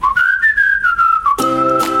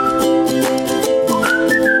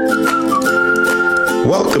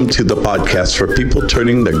Welcome to the podcast for people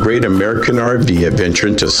turning the great American RV adventure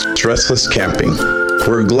into stressless camping.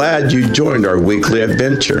 We're glad you joined our weekly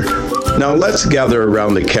adventure. Now let's gather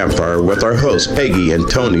around the campfire with our hosts, Peggy and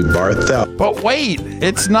Tony Barthel. But wait,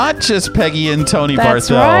 it's not just Peggy and Tony Barthel.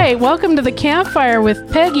 That's right. Welcome to the campfire with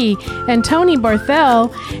Peggy and Tony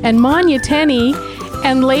Barthel and Manya Tenney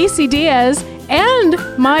and Lacey Diaz and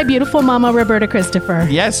my beautiful mama, Roberta Christopher.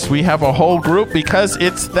 Yes, we have a whole group because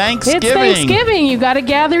it's Thanksgiving. It's Thanksgiving. You got to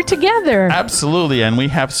gather together. Absolutely. And we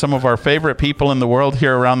have some of our favorite people in the world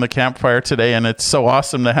here around the campfire today. And it's so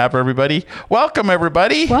awesome to have everybody. Welcome,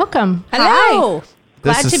 everybody. Welcome. Hello.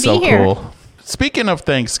 This Glad is to be so here. cool. Speaking of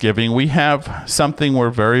Thanksgiving, we have something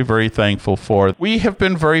we're very, very thankful for. We have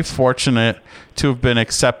been very fortunate to have been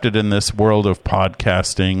accepted in this world of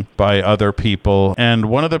podcasting by other people. And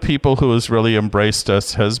one of the people who has really embraced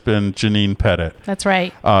us has been Janine Pettit. That's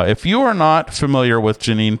right. If you are not familiar with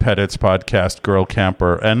Janine Pettit's podcast, Girl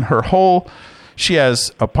Camper, and she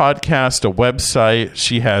has a podcast, a website,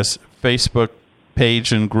 she has Facebook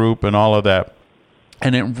page and group and all of that.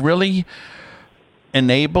 And it really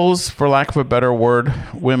enables, for lack of a better word,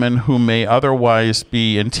 women who may otherwise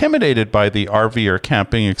be intimidated by the RV or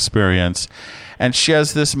camping experience. And she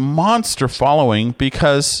has this monster following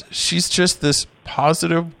because she's just this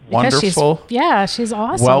positive, wonderful, she's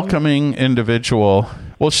awesome. welcoming individual.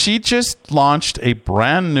 Well, she just launched a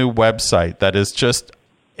brand new website that is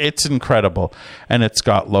it's incredible. And it's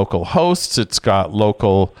got local hosts, it's got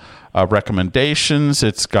local recommendations,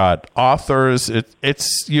 it's got authors.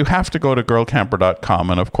 You have to go to girlcamper.com,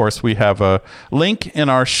 and of course we have a link in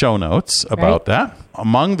our show notes about that.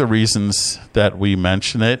 Among the reasons that we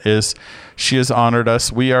mention it is she has honored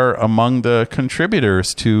us. We are among the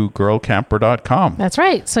contributors to girlcamper.com. That's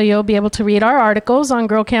right. So you'll be able to read our articles on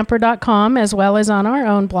girlcamper.com as well as on our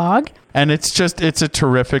own blog. And it's a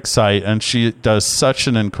terrific site, and she does such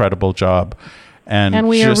an incredible job. And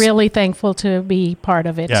we are really thankful to be part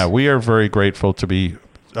of it. Yeah, we are very grateful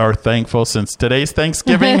are thankful since today's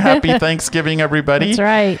Thanksgiving. Happy Thanksgiving, everybody. That's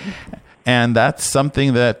right. And that's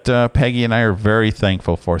something that Peggy and I are very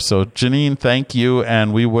thankful for. So, Janine, thank you.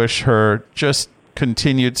 And we wish her just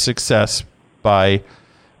continued success by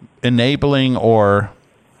enabling or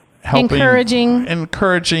helping.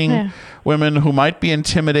 Encouraging women who might be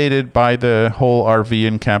intimidated by the whole RV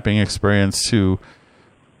and camping experience to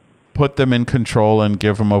put them in control and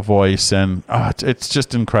give them a voice. And it's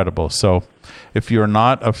just incredible. So if you're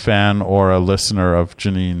not a fan or a listener of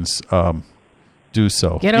Janine's, do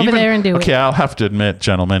so. Get over there and do it. Okay, I'll have to admit,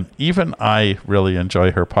 gentlemen, even I really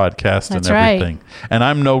enjoy her podcast. That's and everything. Right. And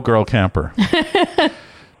I'm no girl camper.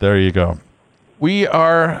 There you go. We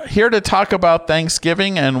are here to talk about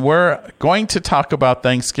Thanksgiving, and we're going to talk about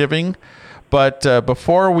Thanksgiving. But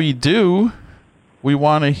before we do, we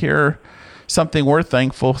want to hear something we're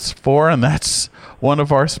thankful for, and that's one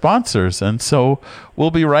of our sponsors. And so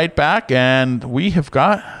we'll be right back, and we have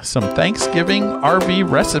got some Thanksgiving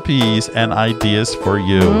RV recipes and ideas for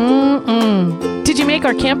you. Did you make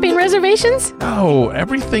our camping reservations? No,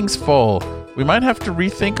 everything's full. We might have to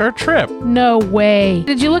rethink our trip. No way.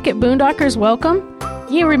 Did you look at Boondockers Welcome?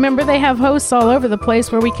 You remember they have hosts all over the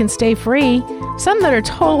place where we can stay free. Some that are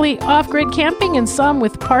totally off-grid camping and some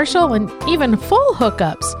with partial and even full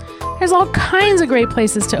hookups. There's all kinds of great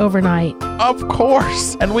places to overnight. Of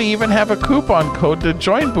course. And we even have a coupon code to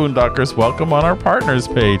join Boondockers Welcome on our partners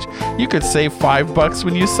page. You could save $5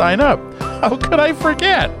 when you sign up. How could I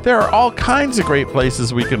forget? There are all kinds of great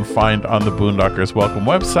places we can find on the Boondockers Welcome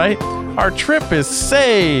website. Our trip is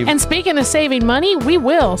saved. And speaking of saving money, we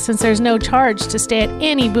will, since there's no charge to stay at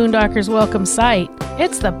any Boondockers Welcome site.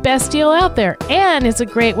 It's the best deal out there, and it's a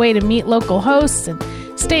great way to meet local hosts and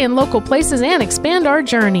stay in local places and expand our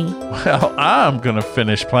journey. Well, I'm going to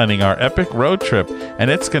finish planning our epic road trip,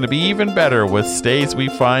 and it's going to be even better with stays we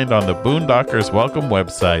find on the Boondockers Welcome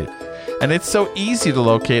website. And it's so easy to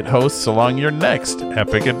locate hosts along your next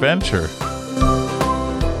epic adventure.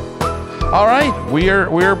 All right,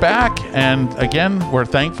 we're back, and again, we're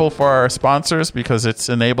thankful for our sponsors because it's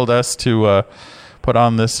enabled us to put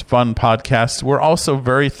on this fun podcast. We're also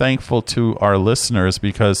very thankful to our listeners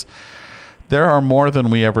because there are more than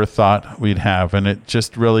we ever thought we'd have, and it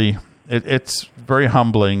just really, it's very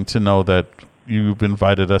humbling to know that you've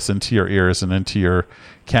invited us into your ears and into your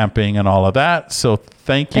camping and all of that. So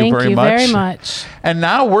thank you very much. And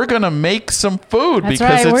now we're going to make some food. That's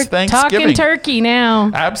because right. it's Thanksgiving. Talking turkey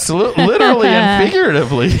now. Absolutely. Literally and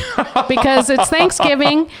figuratively. Because it's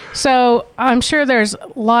Thanksgiving. So I'm sure there's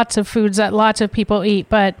lots of foods that lots of people eat.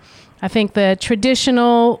 But I think the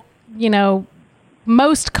traditional,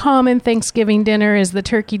 most common Thanksgiving dinner is the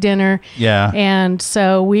turkey dinner. Yeah. And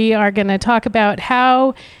so we are going to talk about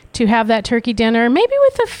how to have that turkey dinner, maybe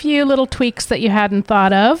with a few little tweaks that you hadn't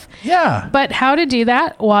thought of. Yeah. But how to do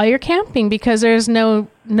that while you're camping, because there's no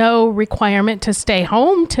requirement to stay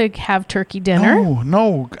home to have turkey dinner.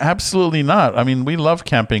 No, absolutely not. I mean, we love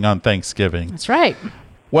camping on Thanksgiving. That's right.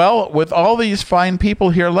 Well, with all these fine people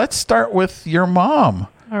here, let's start with your mom.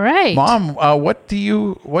 All right. Mom, what do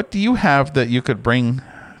you have that you could bring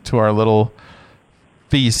to our little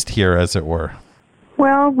feast here, as it were?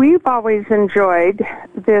 Well, we've always enjoyed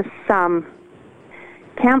this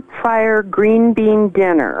campfire green bean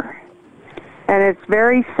dinner, and it's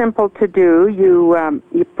very simple to do. You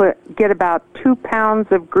get about 2 pounds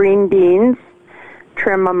of green beans,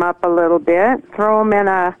 trim them up a little bit, throw them in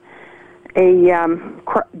a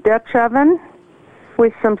Dutch oven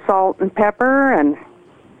with some salt and pepper, and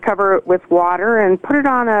cover it with water, and put it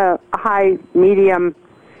on a high medium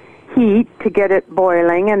heat to get it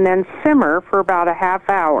boiling, and then simmer for about a half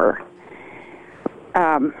hour.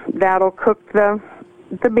 That'll cook the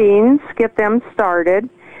beans, get them started,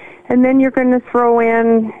 and then you're going to throw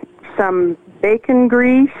in some bacon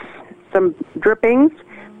grease, some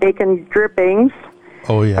bacon drippings.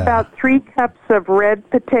 Oh, yeah. About 3 cups of red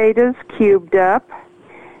potatoes cubed up,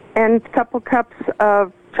 and a couple cups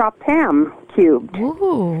of chopped ham cubed.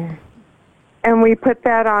 Ooh. And we put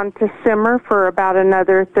that on to simmer for about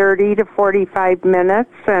another 30 to 45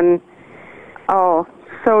 minutes, and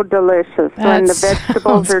so delicious. When the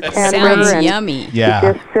vegetables are tender, sounds and yummy. Yeah.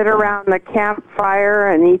 you just sit around the campfire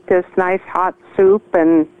and eat this nice hot soup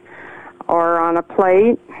or on a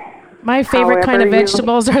plate. My favorite kind of However you-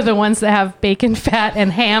 vegetables are the ones that have bacon fat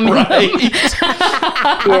and ham in them.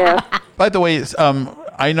 Yes. By the way,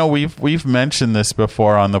 I know we've mentioned this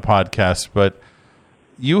before on the podcast, but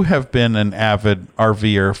you have been an avid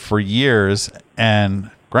RVer for years,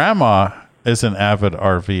 and Grandma is an avid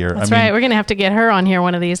RVer. That's right. We're going to have to get her on here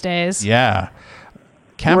one of these days. Yeah.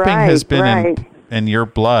 Camping has been in your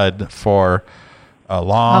blood for a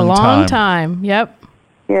long time. Yep.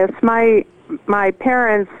 Yes, my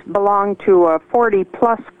parents belonged to a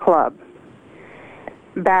 40-plus club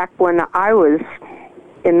back when I was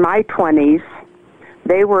in my 20s.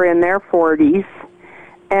 They were in their 40s,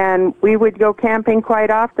 and we would go camping quite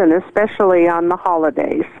often, especially on the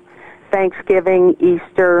holidays, Thanksgiving,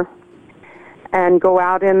 Easter, and go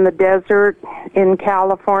out in the desert in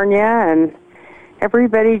California, and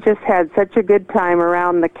everybody just had such a good time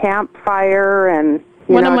around the campfire and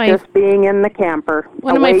just being in the camper.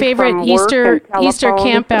 One of my favorite Easter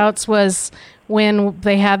campouts was when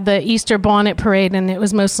they had the Easter bonnet parade, and it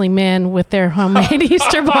was mostly men with their homemade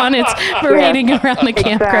Easter bonnets parading around the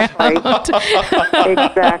campground.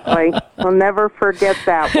 Exactly. We'll never forget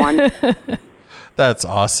that one. That's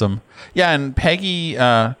awesome. Yeah, and Peggy,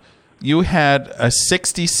 you had a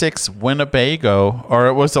 66 Winnebago, or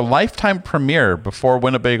it was a lifetime premiere before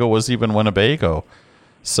Winnebago was even Winnebago.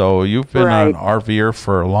 So you've been an RVer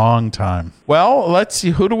for a long time. Well, let's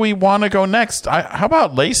see. Who do we want to go next? How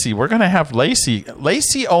about Lacey? We're going to have Lacey.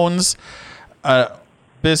 Lacey owns a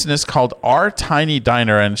business called Our Tiny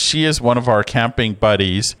Diner, and she is one of our camping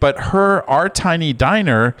buddies. But Our Tiny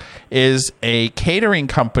Diner is a catering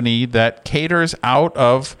company that caters out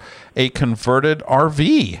of a converted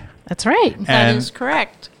RV. That's right. That is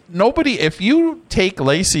correct. If you take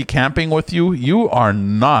Lacey camping with you, you are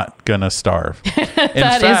not going to starve.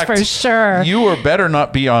 That is for sure. You better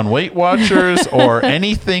not be on Weight Watchers or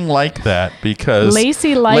anything like that, because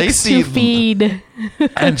Lacey likes to feed.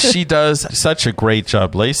 And she does such a great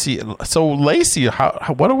job. Lacey,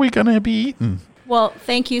 what are we going to be eating? Well,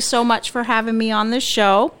 thank you so much for having me on the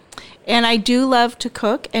show. And I do love to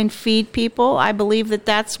cook and feed people. I believe that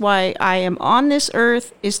that's why I am on this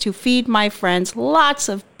earth, is to feed my friends lots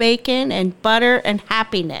of bacon and butter and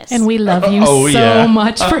happiness. And we love you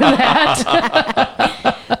much for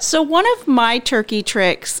that. So one of my turkey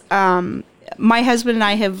tricks, my husband and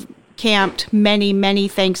I have camped many, many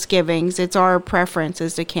Thanksgivings. It's our preference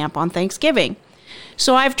is to camp on Thanksgiving.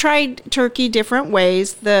 So I've tried turkey different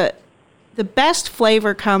ways. The best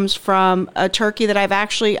flavor comes from a turkey that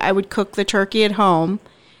I would cook the turkey at home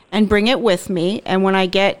and bring it with me. And when I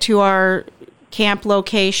get to our camp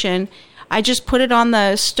location, I just put it on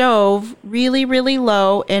the stove really, really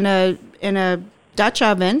low in a Dutch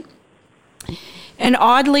oven. And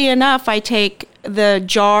oddly enough, I take the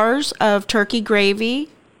jars of turkey gravy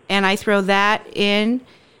and I throw that in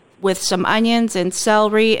with some onions and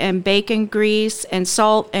celery and bacon grease and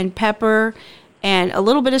salt and pepper and a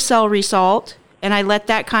little bit of celery salt, and I let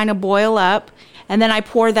that kind of boil up, and then I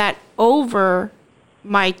pour that over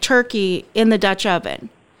my turkey in the Dutch oven.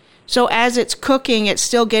 So as it's cooking, it's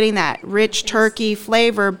still getting that rich turkey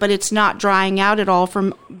flavor, but it's not drying out at all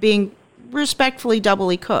from being respectfully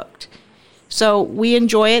doubly cooked. So we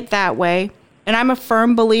enjoy it that way. And I'm a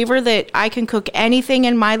firm believer that I can cook anything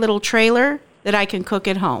in my little trailer that I can cook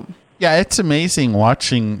at home. Yeah, it's amazing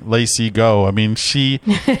watching Lacey go. I mean, she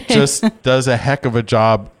just does a heck of a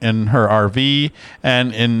job in her RV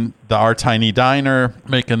and in our tiny diner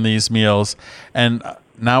making these meals. And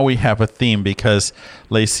now we have a theme because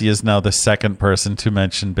Lacey is now the second person to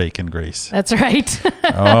mention bacon grease. That's right.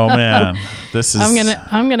 Oh man, this is.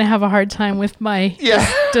 I'm gonna have a hard time with my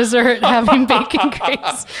dessert having bacon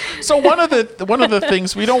grease. So one of the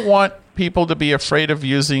things, we don't want people to be afraid of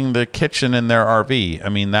using the kitchen in their RV. I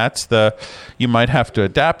mean, you might have to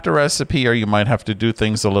adapt a recipe, or you might have to do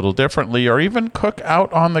things a little differently, or even cook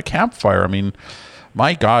out on the campfire. I mean,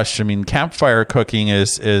 my gosh, campfire cooking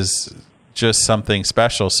is just something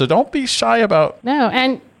special. So don't be shy about. No,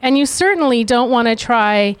 and you certainly don't want to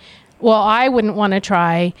try. Well, I wouldn't want to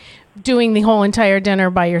try doing the whole entire dinner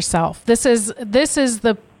by yourself. This is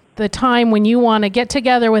the time when you want to get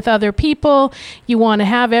together with other people. You want to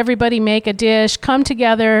have everybody make a dish, come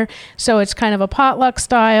together. So it's kind of a potluck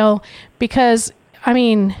style, because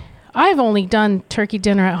I've only done turkey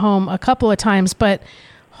dinner at home a couple of times, but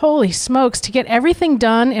holy smokes, to get everything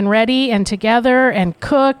done and ready and together and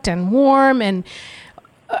cooked and warm and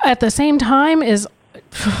at the same time is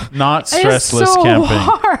not stressless so camping.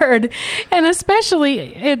 Hard, and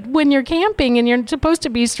especially when you're camping and you're supposed to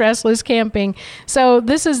be stressless camping. So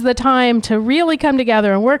this is the time to really come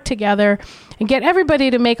together and work together and get everybody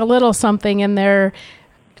to make a little something in their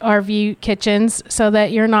RV kitchens, so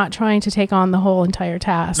that you're not trying to take on the whole entire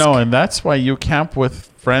task. No, and that's why you camp with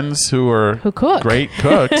friends who cook. Great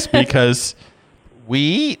cooks, because we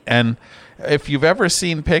eat. And if you've ever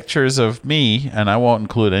seen pictures of me, and I won't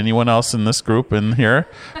include anyone else in this group in here,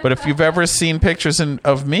 but if you've ever seen pictures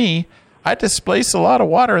of me, I displace a lot of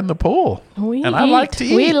water in the pool. I like to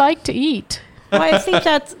eat. We like to eat. Well, I think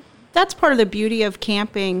that's part of the beauty of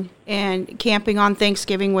camping and camping on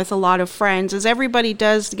Thanksgiving with a lot of friends, is everybody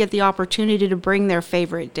does get the opportunity to bring their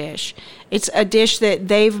favorite dish. It's a dish that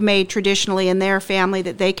they've made traditionally in their family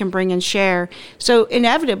that they can bring and share. So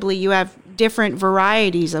inevitably you have different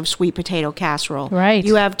varieties of sweet potato casserole. Right.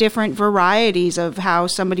 You have different varieties of how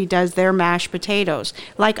somebody does their mashed potatoes.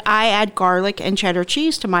 Like I add garlic and cheddar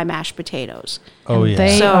cheese to my mashed potatoes. Oh, yeah.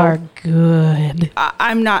 They are good.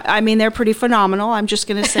 They're pretty phenomenal. I'm just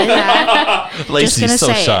going to say that. Lacey's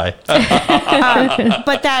so shy.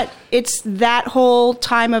 But it's that whole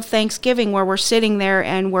time of Thanksgiving where we're sitting there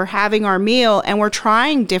and we're having our meal and we're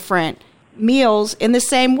trying different meals in the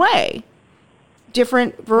same way.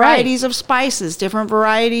 Different varieties of spices, different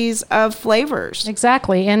varieties of flavors.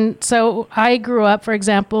 Exactly. And so I grew up, for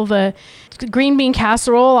example, the green bean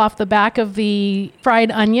casserole off the back of the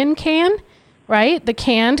fried onion can, right? The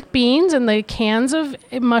canned beans and the cans of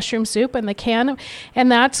mushroom soup and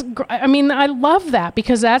and I love that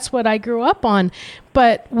because that's what I grew up on.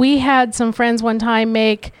 But we had some friends one time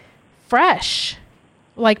make fresh,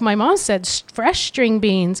 like my mom said, fresh string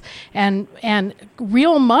beans and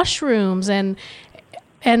real mushrooms and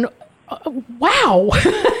wow,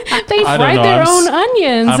 they fried their own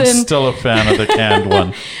onions. I'm still a fan of the canned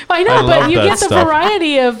one. I know, but you get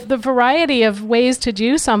the variety of ways to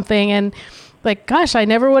do something, and like, gosh, I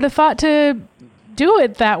never would have thought to do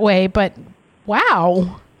it that way, but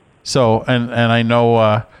wow. So, and I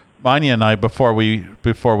know Manya and I, before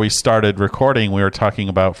we started recording, we were talking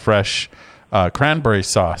about fresh cranberry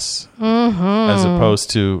sauce, as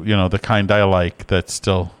opposed to the kind I like that's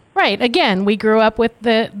still right. Again, we grew up with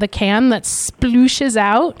the can that splooshes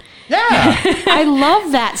out. Yeah, I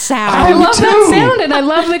love that sound. I love that sound, and I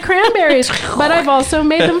love the cranberries. But I've also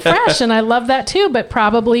made them fresh, and I love that too. But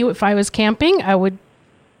probably if I was camping, I would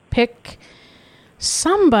pick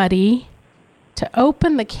somebody to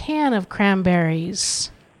open the can of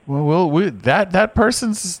cranberries. Well, that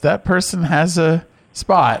person has a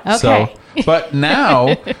spot. Okay. So, but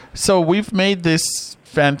now, we've made this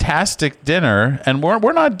fantastic dinner, and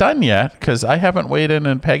we're not done yet because I haven't weighed in,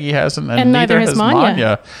 and Peggy hasn't, and neither has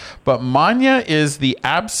Manya. But Manya is the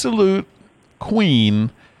absolute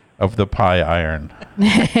queen of the pie iron.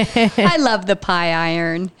 I love the pie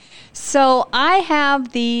iron. So I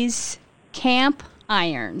have these camp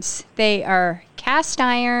irons. They are cast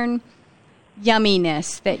iron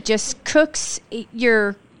yumminess that just cooks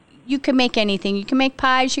you can make anything. You can make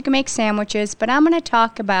pies, you can make sandwiches, but I'm going to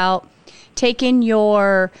talk about taking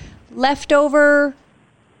your leftover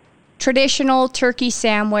traditional turkey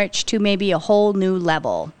sandwich to maybe a whole new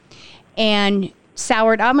level. And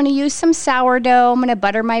I'm going to use some sourdough. I'm going to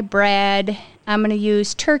butter my bread. I'm going to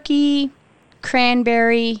use turkey,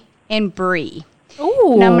 cranberry, and brie.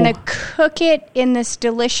 Ooh. And I'm going to cook it in this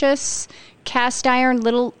delicious cast iron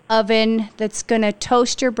little oven that's going to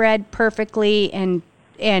toast your bread perfectly and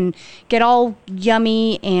get all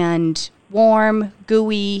yummy and warm,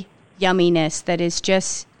 gooey yumminess that is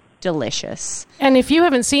just delicious. And if you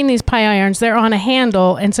haven't seen these pie irons, they're on a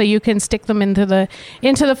handle, and so you can stick them into the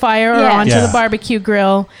fire or Yes. onto Yeah. the barbecue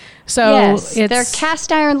grill. So Yes, it's they're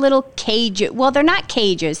cast iron little cages. Well, they're not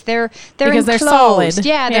cages. They're Because they're enclosed. solid.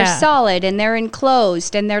 Yeah, they're Yeah. solid and they're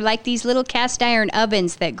enclosed, and they're like these little cast iron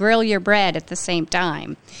ovens that grill your bread at the same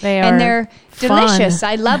time. They are and they're fun. delicious.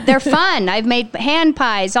 I love. They're fun. I've made hand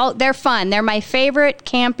pies. They're fun. They're my favorite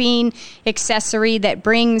camping accessory that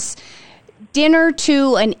brings dinner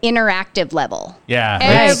to an interactive level. Yeah,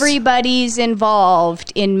 that's- Everybody's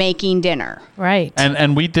involved in making dinner. right.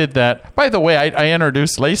 And we did that. By the way, I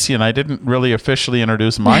introduced Lacey, and I didn't really officially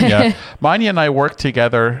introduce Manya. Manya and I work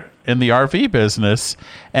together in the RV business,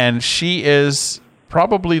 and she is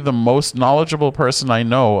probably the most knowledgeable person I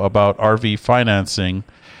know about RV financing,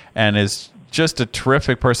 and is just a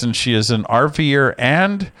terrific person. She is an RVer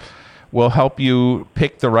and will help you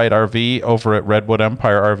pick the right RV over at Redwood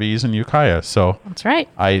Empire RVs in Ukiah. So That's right.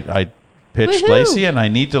 I pitched Woohoo. Lacey, and I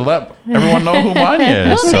need to let everyone know who Manya is.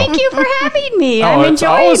 Well, So- thank you for having me. Oh, I'm it's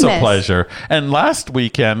enjoying always this. a pleasure. And last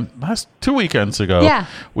 2 weekends ago, Yeah.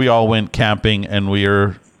 we all went camping, and we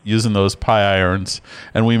were using those pie irons,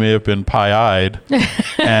 and we may have been pie-eyed.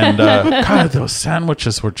 And God, those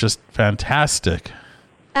sandwiches were just fantastic.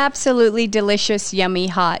 Absolutely delicious, yummy,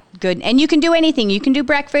 hot, good. And you can do anything. You can do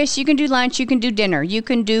breakfast, you can do lunch, you can do dinner, you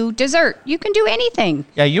can do dessert, you can do anything.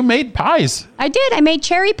 Yeah, you made pies. I did. I made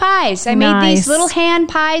cherry pies. I made Nice. these little hand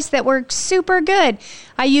pies that were super good.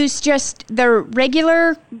 I used just the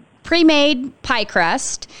regular pre-made pie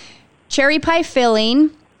crust, cherry pie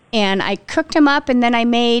filling, and I cooked them up, and then I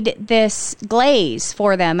made this glaze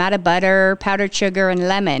for them out of butter, powdered sugar, and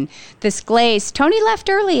lemon. This glaze. Tony left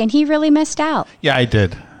early, and he really missed out. Yeah, I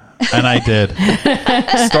did. And I did.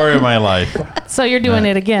 Story of my life. So you're doing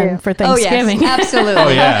it again for Thanksgiving. Oh, yes, absolutely. Oh,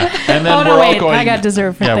 yeah. And then Oh, no, we're all wait, going. I got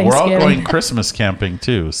dessert for We're all Thanksgiving. going Christmas camping,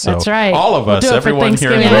 too. So That's right. all of We'll us, do it for everyone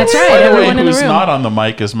here in the Thanksgiving. That's right, By the way, everyone in the who's room. not on the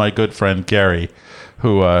mic is my good friend Gary,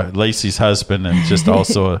 who Lacey's husband, and just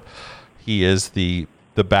also he is the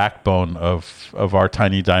backbone of our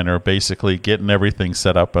tiny diner, basically getting everything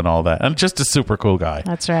set up and all that. And just a super cool guy.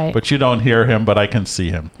 That's right. But you don't hear him, but I can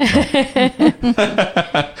see him. So.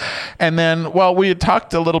 And then, well, we had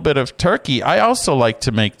talked a little bit of turkey. I also like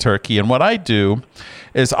to make turkey. And what I do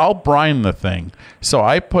is I'll brine the thing. So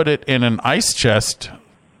I put it in an ice chest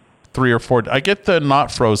 3 or 4. I get the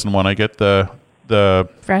not frozen one. I get the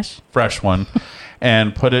Fresh. one,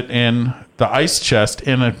 and put it in the ice chest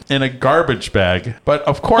in a garbage bag. But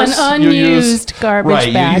of course, An you use unused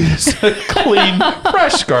garbage bag. You use a clean,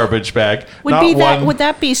 fresh garbage bag. Would not be that? one- Would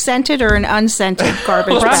that be scented or an unscented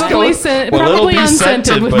garbage Let's bag? go Probably, with- sen- well, it'll probably be unscented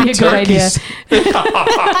scented, would but be a good idea. turkey's-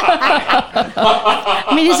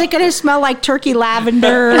 I mean, is it going to smell like turkey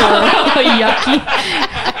lavender? Or, Yucky.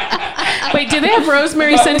 Wait, do they have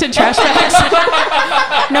rosemary scented trash bags?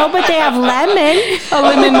 no, but they have lemon. A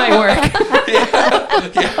lemon might work.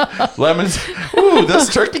 Lemons. Ooh, this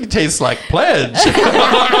turkey tastes like Pledge.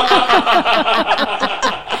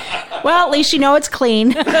 Well, at least you know it's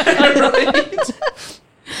clean.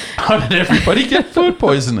 How did everybody get food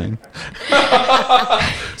poisoning?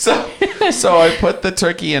 So I put the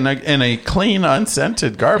turkey in a clean,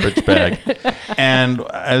 unscented garbage bag. And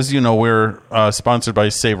as you know, we're sponsored by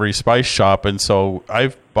Savory Spice Shop, and so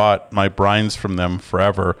I've bought my brines from them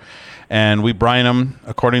forever. And we brine them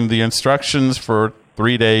according to the instructions for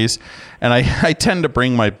 3 days. And I tend to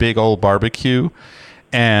bring my big old barbecue.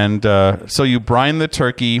 And so you brine the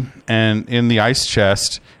turkey and in the ice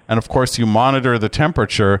chest, and of course you monitor the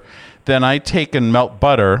temperature. Then I take and melt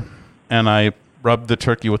butter, and I rub the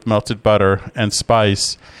turkey with melted butter and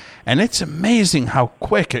spice. And it's amazing how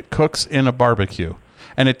quick it cooks in a barbecue.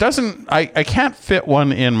 And it doesn't, I can't fit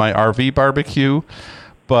one in my RV barbecue,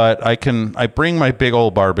 but I bring my big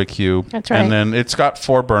old barbecue. That's right. And then it's got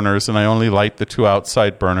 4 burners, and I only light the 2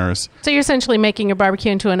 outside burners. So you're essentially making your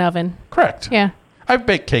barbecue into an oven. Correct. Yeah. I've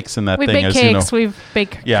baked cakes in that We thing, bake as cakes. you know. We've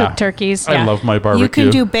baked cooked turkeys. I Yeah. love my barbecue. You can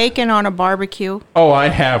do bacon on a barbecue. Oh, I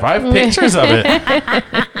have pictures of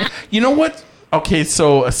it. You know what? Okay,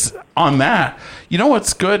 so on that, you know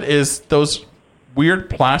what's good is those weird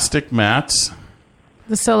plastic mats.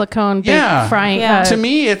 The silicone big Yeah. frying. Yeah. To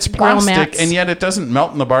me, it's grill plastic, mats. and yet it doesn't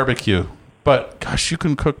melt in the barbecue. But gosh, you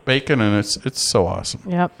can cook bacon, and it's so awesome.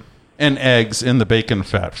 Yep. And eggs in the bacon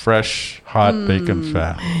fat, fresh, hot bacon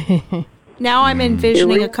fat. Now I'm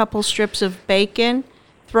envisioning a couple strips of bacon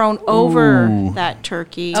thrown over that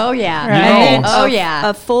turkey. Oh, yeah. Right. And then Oh, yeah.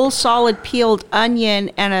 a full solid peeled onion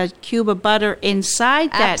and a cube of butter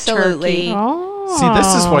inside that Absolutely. turkey. Oh. See,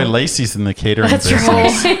 this is why Lacey's in the catering That's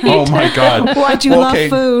business. right. Oh my God! Why do you love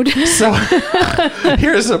food? So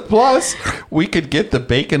here's a plus: we could get the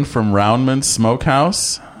bacon from Roundman's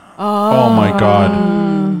Smokehouse. Oh my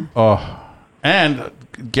God! Oh, and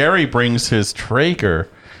Gary brings his Traeger,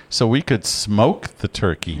 so we could smoke the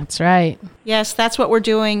turkey. That's right. Yes, that's what we're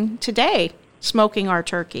doing today, smoking our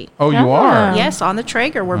turkey. Oh, you are? Yes, on the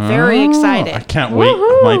Traeger. We're very excited. I can't wait.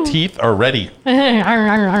 Woohoo. My teeth are ready. Arr,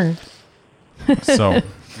 arr, arr. So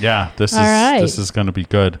yeah, this is All right. this is going to be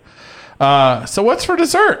good. So what's for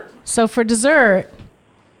dessert? So for dessert,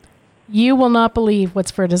 you will not believe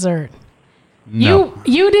what's for dessert. No.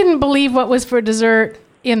 You didn't believe what was for dessert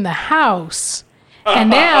in the house,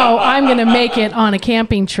 and now I'm going to make it on a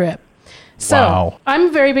camping trip. So Wow. I'm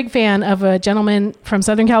a very big fan of a gentleman from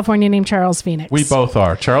Southern California named Charles Phoenix. We both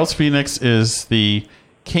are. Charles Phoenix is the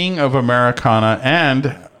king of Americana,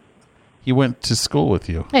 and he went to school with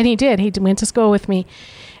you. And he did. He went to school with me.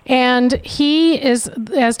 And he is,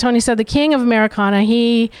 as Tony said, the king of Americana.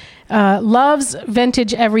 He loves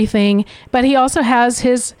vintage everything, but he also has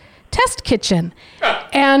his test kitchen.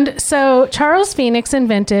 And so Charles Phoenix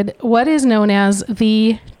invented what is known as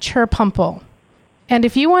the chirpumple. And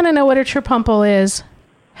if you want to know what a chirpumple is,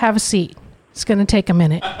 have a seat. It's going to take a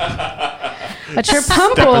minute. A Step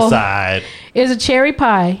chirpumple aside. is a cherry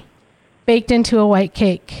pie baked into a white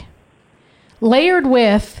cake, layered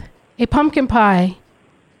with a pumpkin pie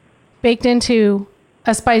baked into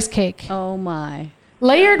a spice cake, Oh, my.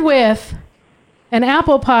 layered with an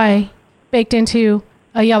apple pie baked into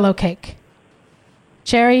a yellow cake.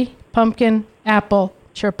 Cherry, pumpkin, apple,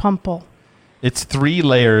 chirpumple. It's 3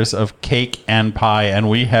 layers of cake and pie, and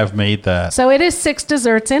we have made that. So it is 6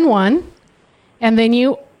 desserts in one, and then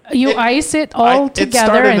you ice it all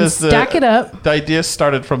together and stack it up. The idea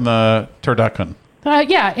started from the turducken.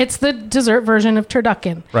 Yeah, it's the dessert version of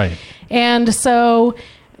turducken. Right. And so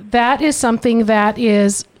that is something that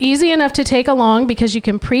is easy enough to take along because you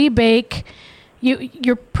can pre-bake.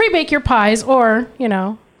 You pre-bake your pies, or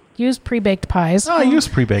use pre-baked pies. Oh, I use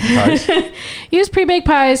pre-baked pies. Use pre-baked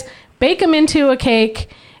pies, bake them into a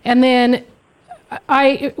cake, and then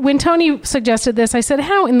when Tony suggested this, I said,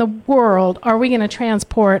 "How in the world are we going to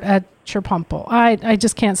transport a chirpumple? I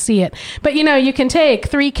just can't see it." But you can take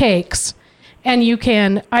 3 cakes. And you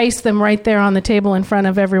can ice them right there on the table in front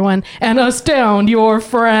of everyone and astound your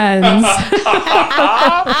friends.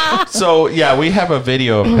 So, yeah, we have a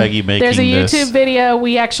video of Peggy making There's a this. YouTube video.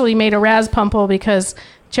 We actually made a Raspumple because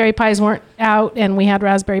cherry pies weren't out and we had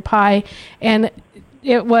raspberry pie. And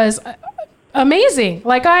it was amazing.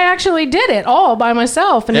 Like, I actually did it all by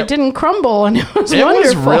myself and it didn't crumble. And it was wonderful. It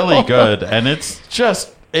was really good. And it's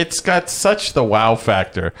got such the wow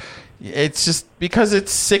factor. It's just because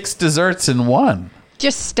it's 6 desserts in one.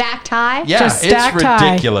 Just stacked high? Yeah, Just it's stacked high.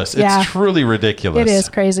 ridiculous. Yeah. It's truly ridiculous. It is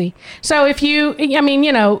crazy. So if you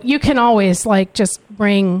can always just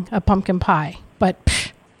bring a pumpkin pie, but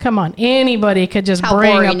come on, anybody could just How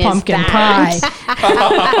bring boring a is pumpkin that? pie.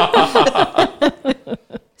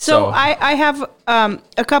 So I have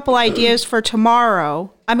a couple ideas for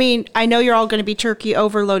tomorrow. I mean, I know you're all going to be turkey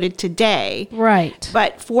overloaded today. Right.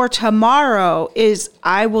 But for tomorrow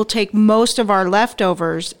I will take most of our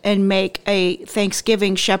leftovers and make a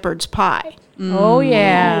Thanksgiving shepherd's pie. Oh,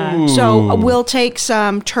 yeah. So we'll take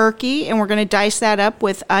some turkey and we're going to dice that up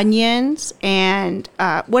with onions and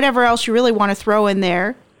whatever else you really want to throw in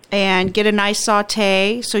there and get a nice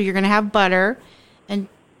saute. So you're going to have butter and,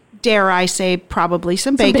 dare I say, probably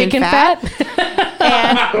some bacon fat.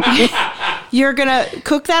 And you're going to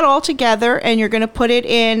cook that all together and you're going to put it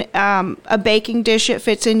in a baking dish that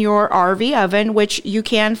fits in your RV oven, which you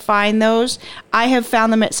can find those. I have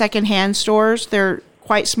found them at secondhand stores. They're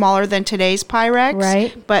quite smaller than today's Pyrex,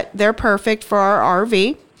 Right. but they're perfect for our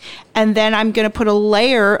RV. And then I'm going to put a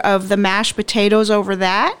layer of the mashed potatoes over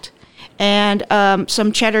that and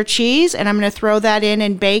some cheddar cheese, and I'm going to throw that in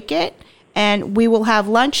and bake it. And we will have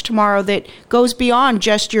lunch tomorrow that goes beyond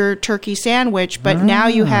just your turkey sandwich, but now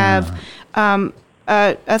you have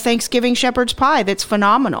a Thanksgiving shepherd's pie that's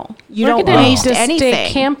phenomenal. You We're don't gonna waste need to anything. stay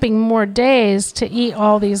camping more days to eat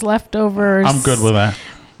all these leftovers. I'm good with that.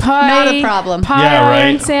 Pie, Not a problem. Pie Yeah, right.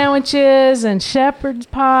 iron sandwiches and shepherd's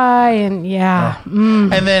pie and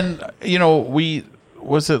And then,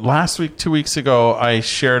 was it last week, 2 weeks ago, I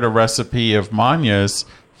shared a recipe of Manya's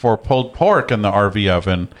for pulled pork in the RV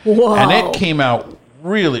oven. Whoa. And it came out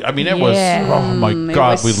really, I mean, it was, oh my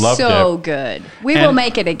God, we loved it. So good. We will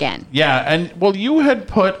make it again. Yeah, and well, you had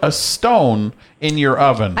put a stone in your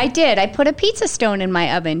oven. I did. I put a pizza stone in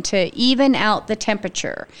my oven to even out the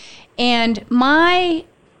temperature. And my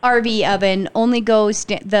RV oven only goes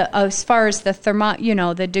as far as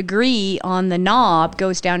the the degree on the knob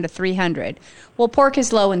goes down to 300. Well, pork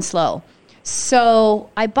is low and slow. So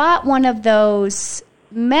I bought one of those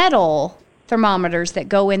metal thermometers that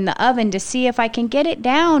go in the oven to see if I can get it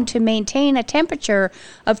down to maintain a temperature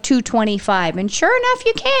of 225. And sure enough,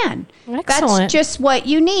 you can. Excellent. That's just what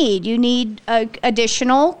you need. You need an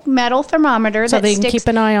additional metal thermometer so that they can keep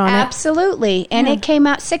an eye on it. Absolutely. And it came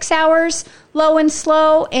out 6 hours, low and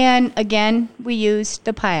slow. And again, we used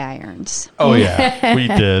the pie irons. Oh, yeah, we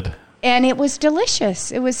did. And it was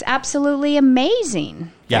delicious. It was absolutely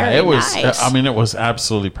amazing. Yeah, Very it was. nice. I mean, it was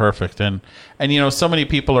absolutely perfect. And so many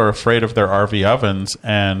people are afraid of their RV ovens,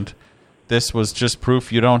 and this was just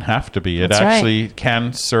proof you don't have to be. It That's actually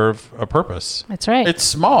can serve a purpose. That's right. It's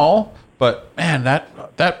small, but man,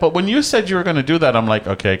 but when you said you were going to do that, I'm like,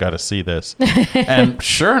 okay, I got to see this. And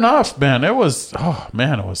sure enough, man, it was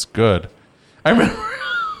good. I remember.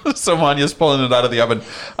 So Manya's pulling it out of the oven.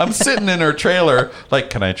 I'm sitting in her trailer, like,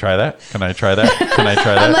 can I try that? Can I try that? Can I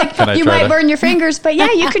try that? I'm like, you might burn your fingers, but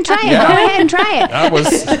yeah, you can try it. Yeah. Go ahead and try it.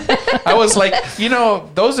 I was like,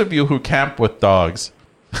 those of you who camp with dogs.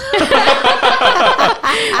 I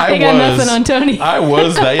got nothing on Tony. I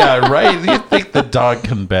was that, yeah, right. You think the dog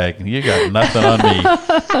can beg? You got nothing on me.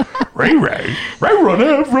 Ray, run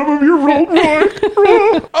out from your road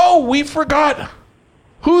boy. Oh, we forgot.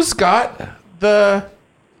 Who's got the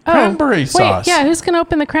cranberry sauce? Wait, yeah, who's going to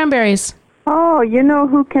open the cranberries? Oh, you know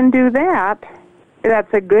who can do that?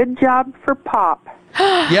 That's a good job for Pop.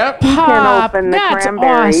 Yep. He can open the That's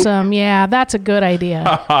cranberries. awesome. Yeah, that's a good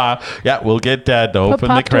idea. Yeah, we'll get Dad to open the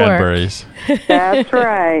Pop to work. cranberries. That's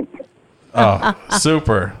right. Oh,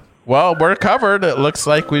 super. Well, we're covered. It looks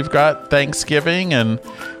like we've got Thanksgiving, and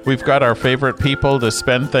we've got our favorite people to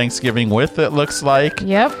spend Thanksgiving with, it looks like.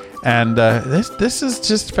 Yep. And this is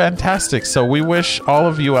just fantastic. So we wish all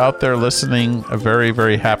of you out there listening a very,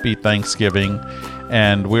 very happy Thanksgiving.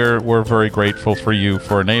 And we're very grateful for you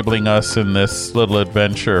for enabling us in this little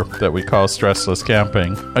adventure that we call Stressless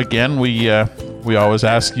Camping. Again, we always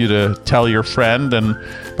ask you to tell your friend, and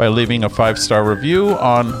by leaving a 5-star review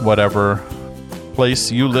on whatever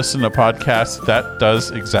place you listen to podcasts, that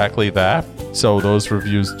does exactly that. So those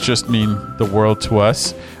reviews just mean the world to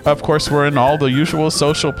us. Of course, we're in all the usual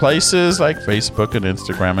social places like Facebook and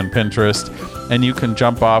Instagram and Pinterest. And you can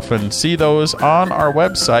jump off and see those on our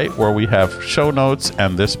website, where we have show notes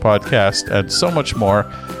and this podcast and so much more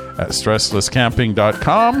at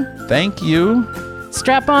stresslesscamping.com. Thank you.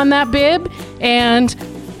 Strap on that bib and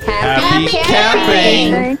Happy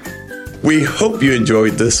camping! We hope you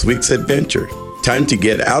enjoyed this week's adventure. Time to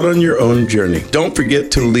get out on your own journey. Don't forget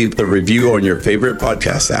to leave a review on your favorite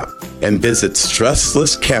podcast app and visit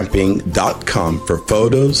stresslesscamping.com for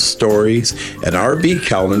photos, stories, an RV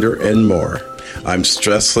calendar, and more. I'm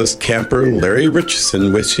Stressless Camper Larry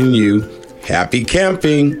Richardson wishing you happy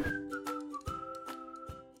camping.